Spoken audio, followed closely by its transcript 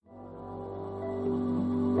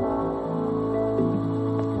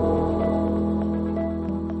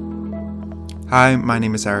Hi, my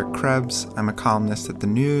name is Eric Krebs. I'm a columnist at The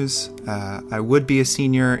News. I would be a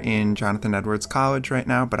senior in Jonathan Edwards College right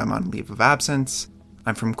now, but I'm on leave of absence.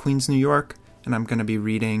 I'm from Queens, New York, and I'm going to be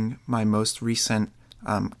reading my most recent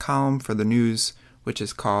column for The News, which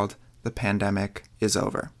is called The Pandemic is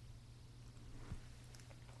Over.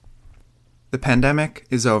 The pandemic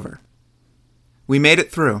is over. We made it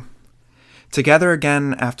through. Together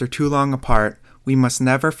again after too long apart, we must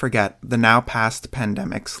never forget the now past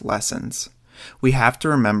pandemic's lessons. We have to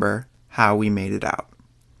remember how we made it out.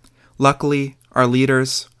 Luckily, our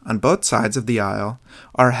leaders, on both sides of the aisle,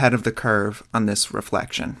 are ahead of the curve on this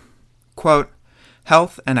reflection. Quote,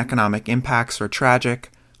 "Health and economic impacts were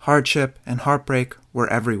tragic. Hardship and heartbreak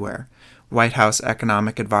were everywhere," White House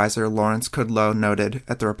economic advisor Lawrence Kudlow noted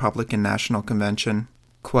at the Republican National Convention.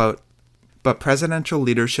 Quote, "But presidential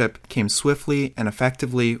leadership came swiftly and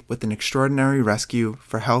effectively with an extraordinary rescue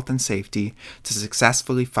for health and safety to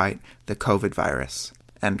successfully fight the COVID virus."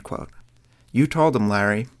 End quote. You told him,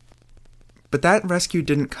 Larry. But that rescue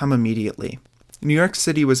didn't come immediately. New York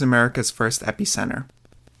City was America's first epicenter,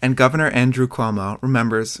 and Governor Andrew Cuomo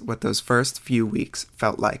remembers what those first few weeks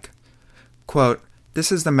felt like. Quote,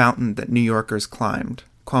 "This is the mountain that New Yorkers climbed,"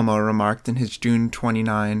 Cuomo remarked in his June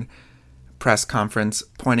 29 press conference,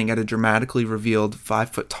 pointing at a dramatically revealed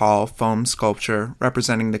 5-foot-tall foam sculpture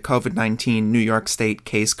representing the COVID-19 New York State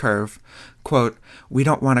case curve. Quote, "We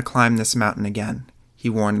don't want to climb this mountain again," he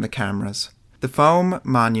warned the cameras. The foam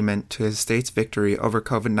monument to his state's victory over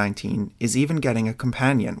COVID-19 is even getting a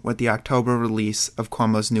companion with the October release of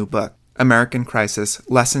Cuomo's new book, American Crisis: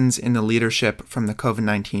 Lessons in the Leadership from the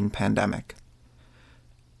COVID-19 Pandemic.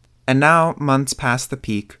 And now, months past the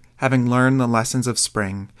peak, having learned the lessons of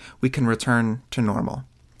spring, we can return to normal.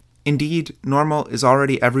 Indeed, normal is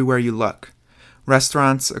already everywhere you look.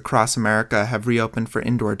 Restaurants across America have reopened for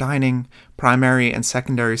indoor dining, primary and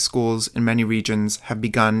secondary schools in many regions have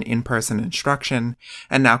begun in-person instruction,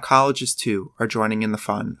 and now colleges too are joining in the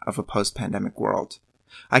fun of a post-pandemic world.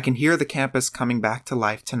 I can hear the campus coming back to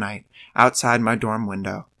life tonight outside my dorm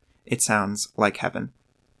window. It sounds like heaven.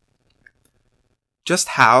 Just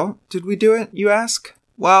how did we do it, you ask?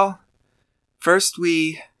 Well, first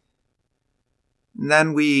and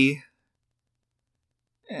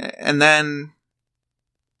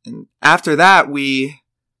after that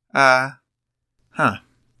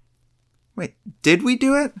Wait, did we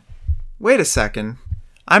do it? Wait a second.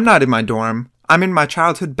 I'm not in my dorm. I'm in my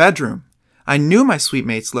childhood bedroom. I knew my suite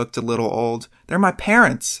mates looked a little old. They're my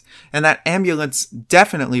parents. And that ambulance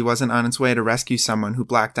definitely wasn't on its way to rescue someone who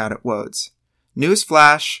blacked out at Wode's.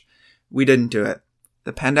 Newsflash, we didn't do it.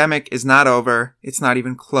 The pandemic is not over. It's not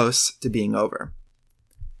even close to being over.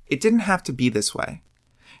 It didn't have to be this way.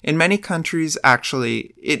 In many countries,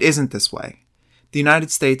 actually, it isn't this way. The United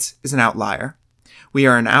States is an outlier. We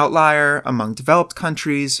are an outlier among developed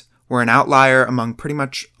countries. We're an outlier among pretty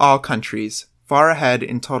much all countries, far ahead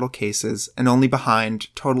in total cases and only behind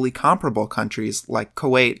totally comparable countries like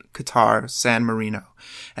Kuwait, Qatar, San Marino,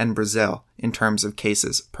 and Brazil in terms of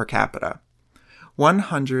cases per capita.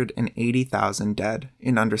 180,000 dead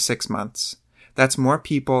in under 6 months. That's more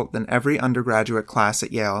people than every undergraduate class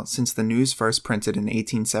at Yale since the news first printed in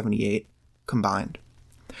 1878 combined.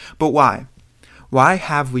 But why? Why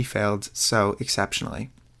have we failed so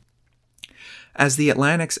exceptionally? As The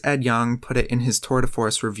Atlantic's Ed Yong put it in his tour de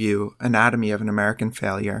force review, Anatomy of an American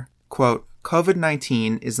Failure, quote,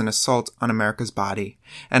 "COVID-19 is an assault on America's body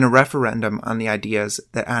and a referendum on the ideas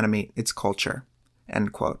that animate its culture,"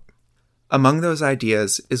 end quote. Among those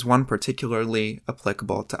ideas is one particularly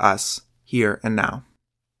applicable to us, here and now.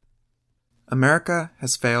 America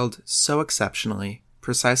has failed so exceptionally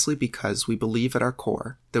precisely because we believe at our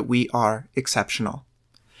core that we are exceptional.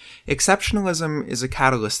 Exceptionalism is a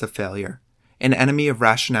catalyst of failure, an enemy of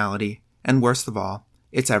rationality, and worst of all,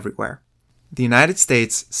 it's everywhere. The United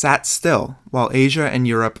States sat still while Asia and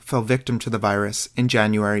Europe fell victim to the virus in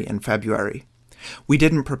January and February. We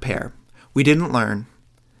didn't prepare. We didn't learn.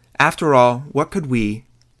 After all, what could we,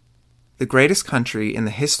 the greatest country in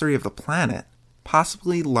the history of the planet,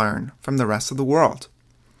 possibly learn from the rest of the world?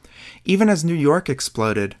 Even as New York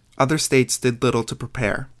exploded, other states did little to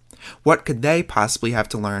prepare. What could they possibly have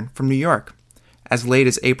to learn from New York? As late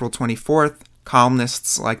as April 24th,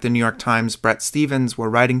 columnists like the New York Times' Bret Stephens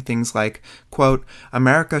were writing things like, quote,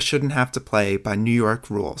 "America shouldn't have to play by New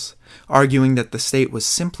York rules," arguing that the state was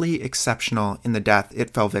simply exceptional in the death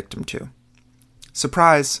it fell victim to.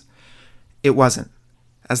 Surprise! It wasn't.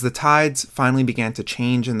 As the tides finally began to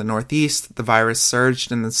change in the Northeast, the virus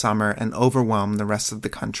surged in the summer and overwhelmed the rest of the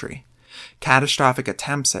country. Catastrophic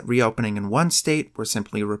attempts at reopening in one state were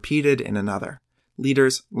simply repeated in another.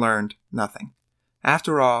 Leaders learned nothing.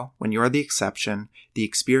 After all, when you're the exception, the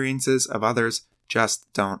experiences of others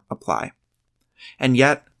just don't apply. And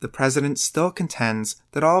yet, the president still contends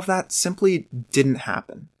that all of that simply didn't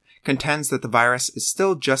happen, contends that the virus is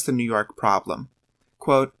still just a New York problem.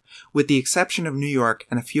 Quote, "With the exception of New York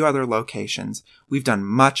and a few other locations, we've done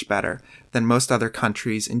much better than most other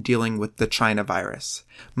countries in dealing with the China virus.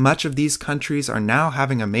 Much of these countries are now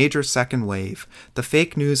having a major second wave. The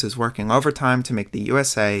fake news is working overtime to make the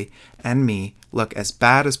USA and me look as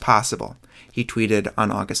bad as possible," he tweeted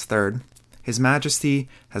on August 3rd. His Majesty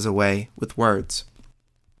has a way with words.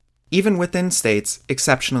 Even within states,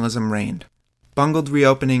 exceptionalism reigned. Bungled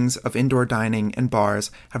reopenings of indoor dining and bars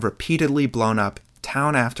have repeatedly blown up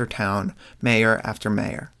town after town, mayor after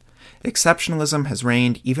mayor. Exceptionalism has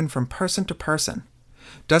reigned even from person to person.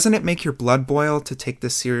 Doesn't it make your blood boil to take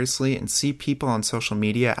this seriously and see people on social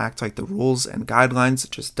media act like the rules and guidelines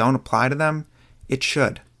just don't apply to them? It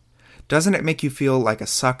should. Doesn't it make you feel like a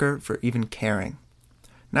sucker for even caring?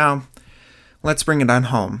 Now, let's bring it on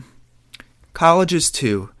home. Colleges,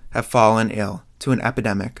 too, have fallen ill to an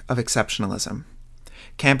epidemic of exceptionalism.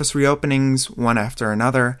 Campus reopenings, one after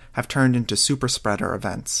another, have turned into super-spreader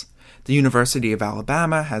events. The University of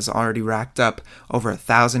Alabama has already racked up over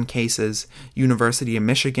 1,000 cases, University of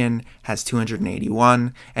Michigan has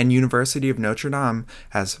 281, and University of Notre Dame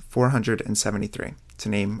has 473, to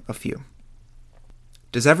name a few.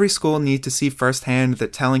 Does every school need to see firsthand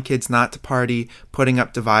that telling kids not to party, putting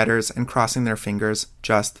up dividers, and crossing their fingers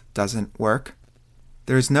just doesn't work?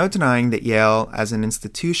 There is no denying that Yale, as an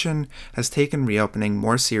institution, has taken reopening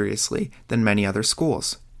more seriously than many other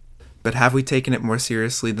schools. But have we taken it more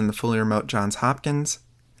seriously than the fully remote Johns Hopkins?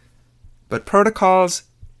 But protocols,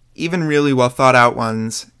 even really well thought out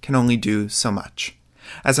ones, can only do so much.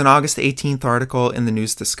 As an August 18th article in the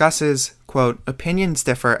news discusses, quote, "Opinions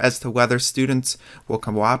differ as to whether students will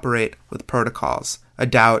cooperate with protocols, a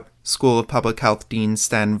doubt," School of Public Health Dean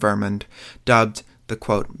Sten Vermund dubbed the,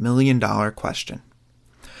 quote, "million-dollar question."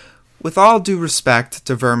 With all due respect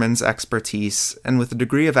to Vermund's expertise, and with a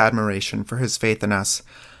degree of admiration for his faith in us,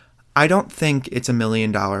 I don't think it's a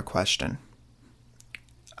million-dollar question.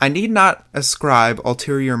 I need not ascribe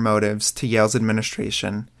ulterior motives to Yale's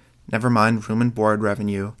administration, never mind room and board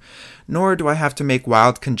revenue, nor do I have to make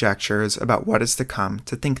wild conjectures about what is to come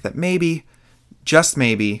to think that maybe, just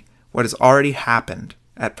maybe, what has already happened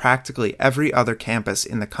at practically every other campus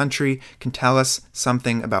in the country can tell us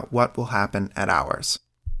something about what will happen at ours.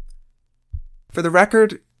 For the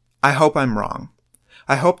record, I hope I'm wrong.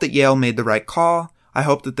 I hope that Yale made the right call. I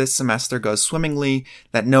hope that this semester goes swimmingly,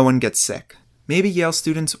 that no one gets sick. Maybe Yale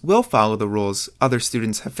students will follow the rules other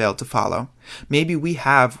students have failed to follow. Maybe we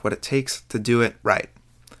have what it takes to do it right.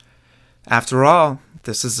 After all,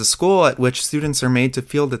 this is a school at which students are made to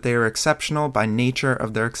feel that they are exceptional by nature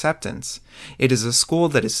of their acceptance. It is a school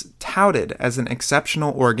that is touted as an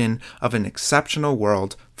exceptional organ of an exceptional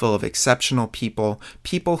world full of exceptional people,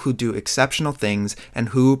 people who do exceptional things, and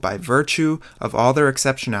who, by virtue of all their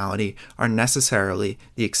exceptionality, are necessarily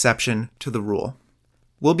the exception to the rule.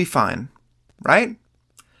 We'll be fine, right?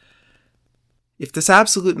 If this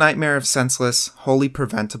absolute nightmare of senseless, wholly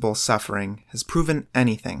preventable suffering has proven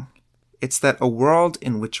anything, it's that a world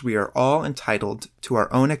in which we are all entitled to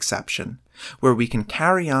our own exception, where we can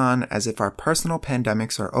carry on as if our personal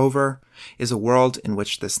pandemics are over, is a world in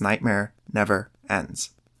which this nightmare never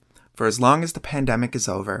ends. For as long as the pandemic is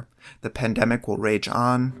over, the pandemic will rage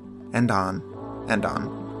on and on and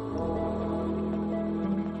on.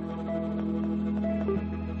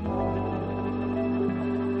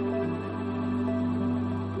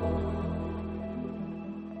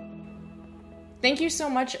 Thank you so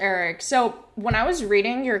much, Eric. So when I was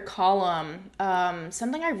reading your column,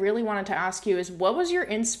 something I really wanted to ask you is, what was your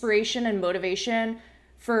inspiration and motivation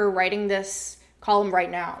for writing this column right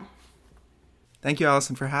now? Thank you,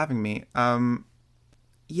 Allison, for having me.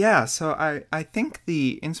 So I think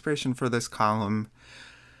the inspiration for this column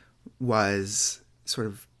was sort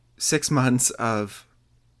of 6 months of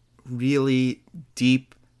really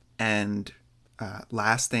deep and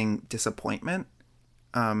lasting disappointment.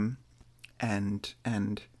 And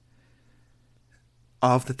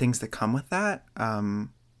all of the things that come with that,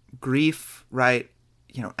 grief, right?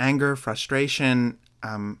 Anger, frustration,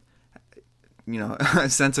 a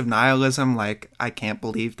sense of nihilism, like, I can't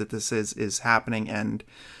believe that this is happening, and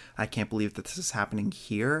I can't believe that this is happening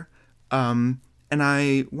here. And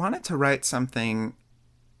I wanted to write something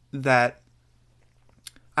that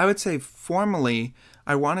I would say formally,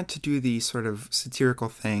 I wanted to do the sort of satirical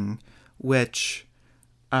thing, which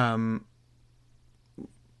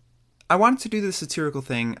I wanted to do the satirical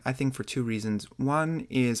thing, I think, for two reasons. One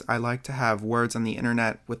is I like to have words on the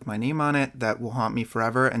internet with my name on it that will haunt me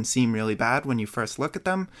forever and seem really bad when you first look at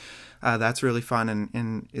them. That's really fun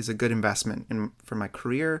and is a good investment for my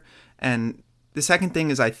career. And the second thing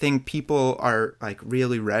is I think people are like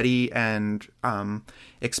really ready and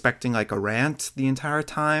expecting like a rant the entire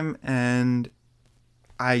time. And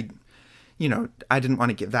I didn't want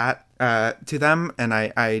to give that to them, and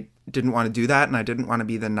I didn't want to do that, and I didn't want to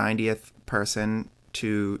be the 90th person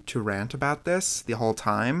to rant about this the whole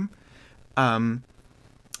time. And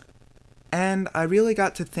I really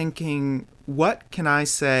got to thinking, what can I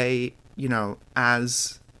say,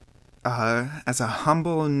 as a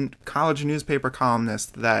humble college newspaper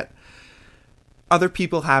columnist that other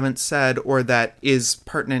people haven't said, or that is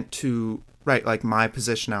pertinent to, right, like my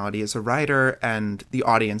positionality as a writer and the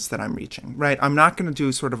audience that I'm reaching, right? I'm not going to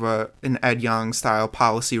do sort of an Ed Young style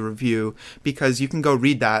policy review, because you can go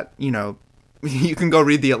read that, you can go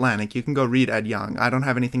read The Atlantic, you can go read Ed Young. I don't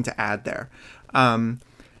have anything to add there.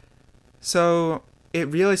 So it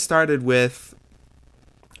really started with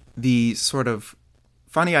the sort of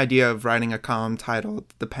funny idea of writing a column titled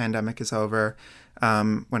 "The Pandemic is Over,"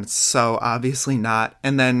 when it's so obviously not,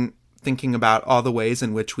 and then thinking about all the ways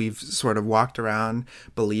in which we've sort of walked around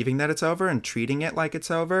believing that it's over and treating it like it's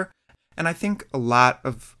over. And I think a lot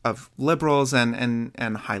of liberals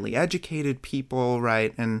and highly educated people,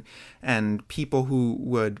 right, and people who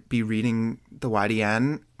would be reading the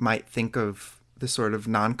YDN might think of the sort of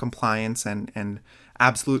non-compliance and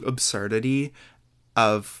absolute absurdity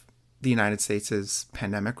of the United States'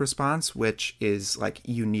 pandemic response, which is like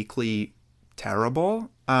uniquely terrible,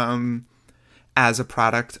 as a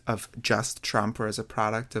product of just Trump, or as a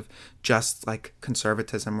product of just like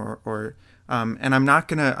conservatism, or and I'm not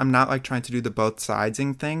like trying to do the both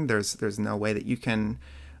sidesing thing. There's no way that you can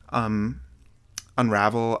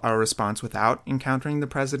unravel our response without encountering the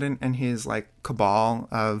president and his like cabal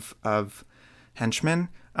of henchmen.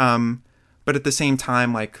 But at the same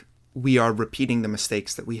time, like, we are repeating the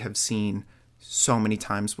mistakes that we have seen so many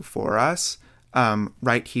times before us.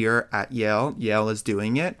 Right here at Yale. Yale is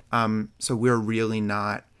doing it. So we're really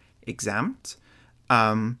not exempt.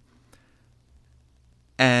 And,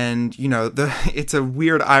 it's a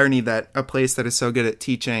weird irony that a place that is so good at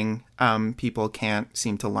teaching, people can't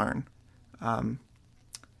seem to learn. And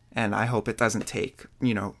I hope it doesn't take,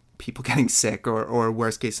 people getting sick or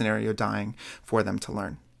worst case scenario dying for them to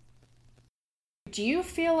learn. Do you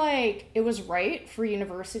feel like it was right for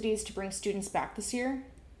universities to bring students back this year?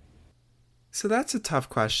 So that's a tough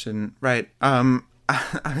question, right? I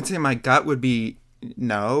would say my gut would be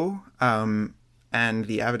no, and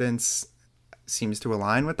the evidence seems to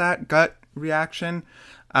align with that gut reaction.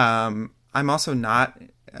 I'm also not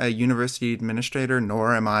a university administrator,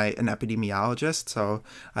 nor am I an epidemiologist, so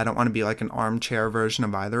I don't want to be like an armchair version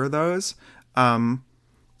of either of those.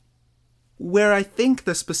 Where I think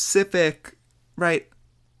the specific, right,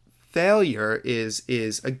 failure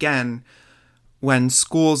is again, when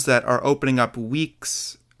schools that are opening up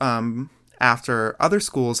weeks after other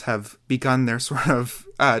schools have begun their sort of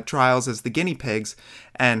trials as the guinea pigs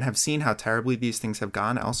and have seen how terribly these things have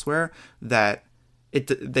gone elsewhere, that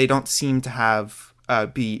they don't seem to have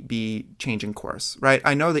be changing course, right?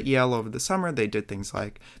 I know that Yale over the summer, they did things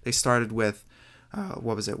like they started with,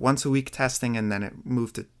 once a week testing, and then it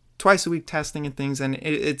moved to twice a week testing and things. And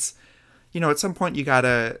it's, at some point you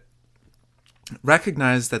gotta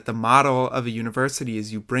recognize that the model of a university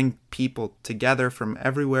is you bring people together from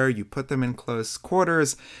everywhere, you put them in close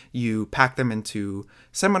quarters, you pack them into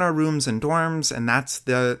seminar rooms and dorms, and that's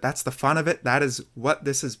the fun of it. That is what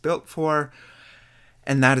this is built for,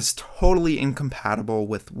 and that is totally incompatible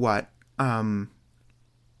with what the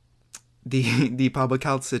public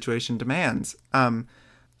health situation demands.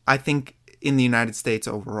 I think in the United States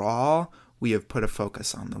overall, we have put a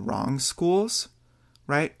focus on the wrong schools,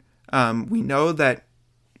 right? We know that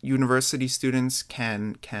university students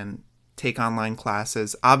can take online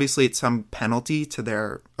classes. Obviously, it's some penalty to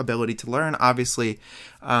their ability to learn. Obviously,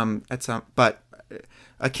 but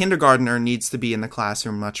a kindergartner needs to be in the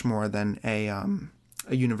classroom much more than a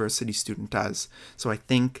university student does. So I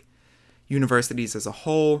think universities as a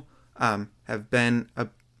whole have been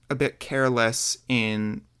a bit careless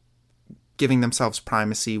in giving themselves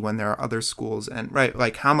primacy when there are other schools. And right,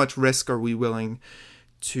 like, how much risk are we willing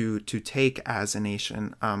to take as a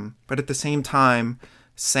nation? But at the same time,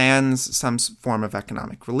 sans some form of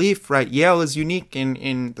economic relief, right? Yale is unique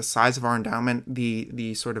in the size of our endowment,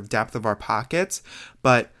 the sort of depth of our pockets,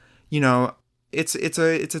 but it's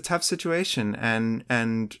a tough situation,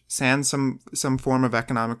 and sans some form of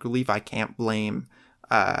economic relief, I can't blame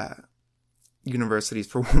universities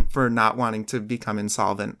for for not wanting to become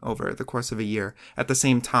insolvent over the course of a year. At the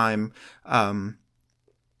same time,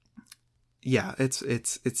 yeah,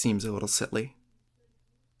 it seems a little silly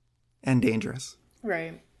and dangerous.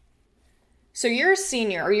 Right. So you're a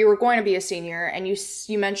senior, or you were going to be a senior, and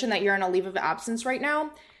you mentioned that you're on a leave of absence right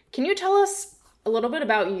now. Can you tell us a little bit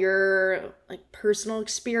about your personal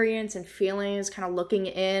experience and feelings, kind of looking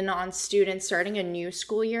in on students starting a new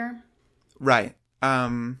school year? Right.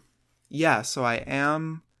 Yeah. So I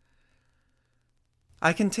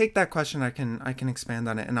can take that question. I can expand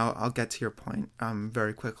on it, and I'll get to your point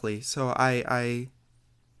very quickly. So I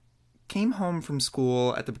came home from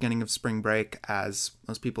school at the beginning of spring break, as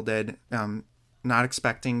most people did, not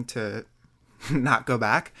expecting to not go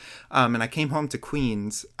back. And I came home to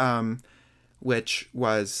Queens, which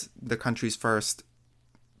was the country's first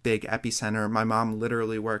big epicenter. My mom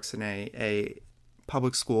literally works in a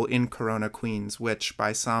public school in Corona, Queens, which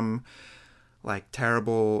by some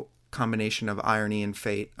terrible combination of irony and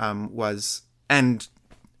fate and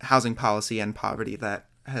housing policy and poverty that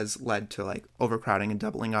has led to overcrowding and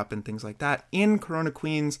doubling up and things like that. In Corona,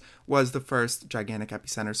 Queens was the first gigantic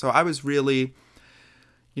epicenter. So I was really,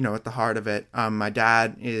 at the heart of it. My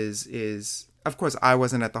dad is of course I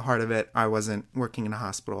wasn't at the heart of it. I wasn't working in a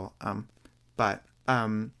hospital. But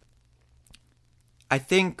I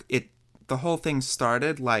think the whole thing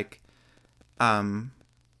started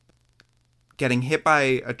getting hit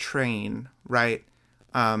by a train, right?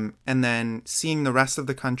 And then seeing the rest of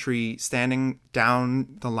the country standing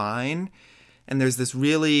down the line, and there's this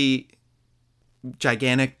really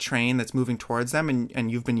gigantic train that's moving towards them,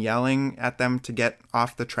 and you've been yelling at them to get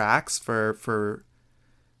off the tracks for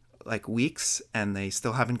weeks, and they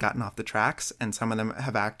still haven't gotten off the tracks, and some of them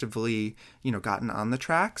have actively, gotten on the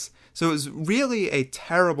tracks. So it was really a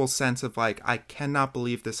terrible sense of I cannot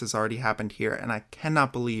believe this has already happened here, and I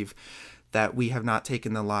cannot believe that we have not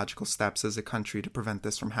taken the logical steps as a country to prevent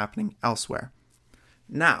this from happening elsewhere.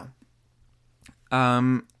 Now,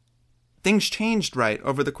 things changed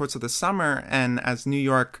over the course of the summer, and as New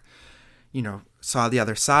York, saw the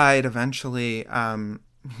other side eventually,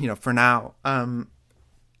 for now,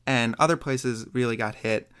 and other places really got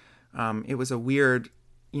hit, it was a weird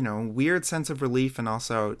sense of relief, and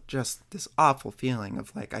also just this awful feeling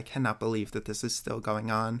of I cannot believe that this is still going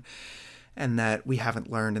on, and that we haven't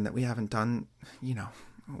learned, and that we haven't done,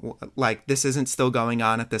 this isn't still going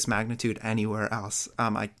on at this magnitude anywhere else.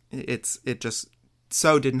 It just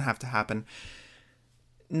so didn't have to happen.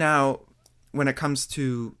 Now, when it comes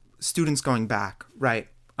to students going back, right,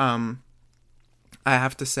 I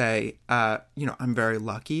have to say, I'm very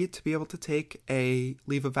lucky to be able to take a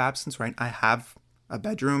leave of absence, right? I have a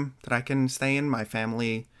bedroom that I can stay in. My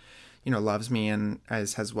family, loves me and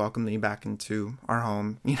has welcomed me back into our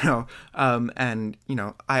home, and,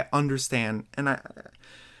 I understand. And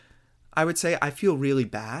I would say I feel really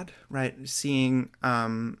bad, right? Seeing,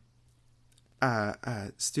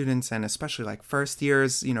 students, and especially first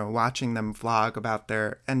years, watching them vlog about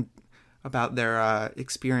their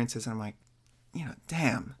experiences. And I'm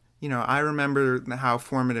damn, I remember how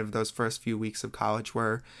formative those first few weeks of college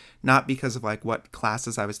were, not because of what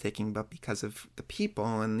classes I was taking, but because of the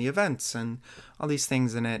people and the events and all these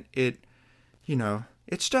things. And it's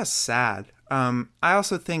just sad. I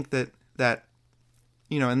also think that,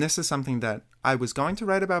 and this is something that I was going to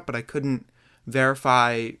write about, but I couldn't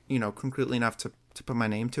verify, concretely enough to put my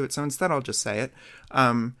name to it. So instead I'll just say it.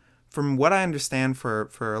 From what I understand,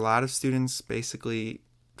 for a lot of students, basically,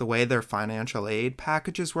 the way their financial aid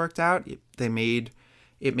packages worked out, it made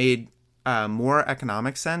more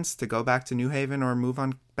economic sense to go back to New Haven or move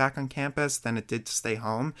back on campus than it did to stay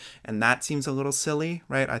home, and that seems a little silly,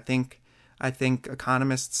 right? I think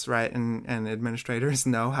economists, right, and administrators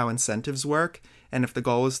know how incentives work, and if the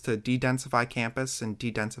goal is to de-densify campus and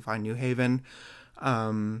de-densify New Haven,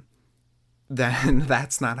 then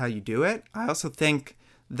that's not how you do it. I also think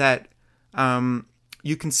that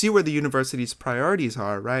you can see where the university's priorities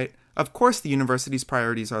are, right? Of course, the university's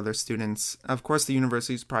priorities are their students. Of course, the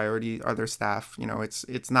university's priority are their staff.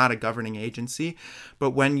 It's not a governing agency. But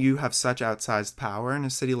when you have such outsized power in a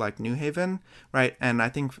city like New Haven, right? And I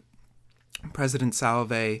think President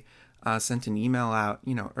Salve sent an email out,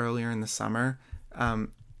 earlier in the summer,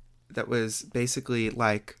 that was basically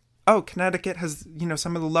oh, Connecticut has,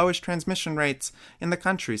 some of the lowest transmission rates in the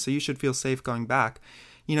country, so you should feel safe going back.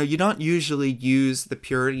 You don't usually use the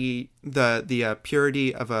purity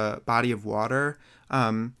of a body of water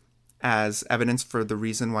as evidence for the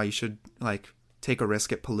reason why you should take a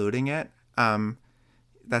risk at polluting it. Unless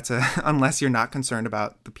you're not concerned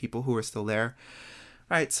about the people who are still there.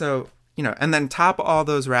 Right. So And then top all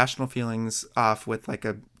those rational feelings off with like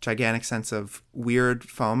a gigantic sense of weird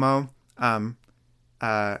FOMO.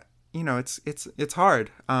 It's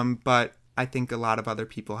hard. But I think a lot of other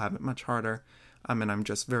people have it much harder. And I'm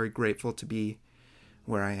just very grateful to be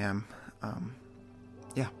where I am.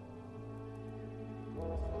 Yeah.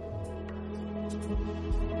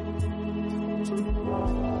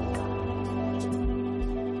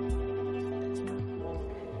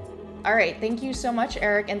 All right, thank you so much,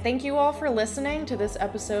 Eric, and thank you all for listening to this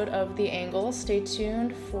episode of The Angle. Stay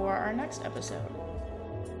tuned for our next episode.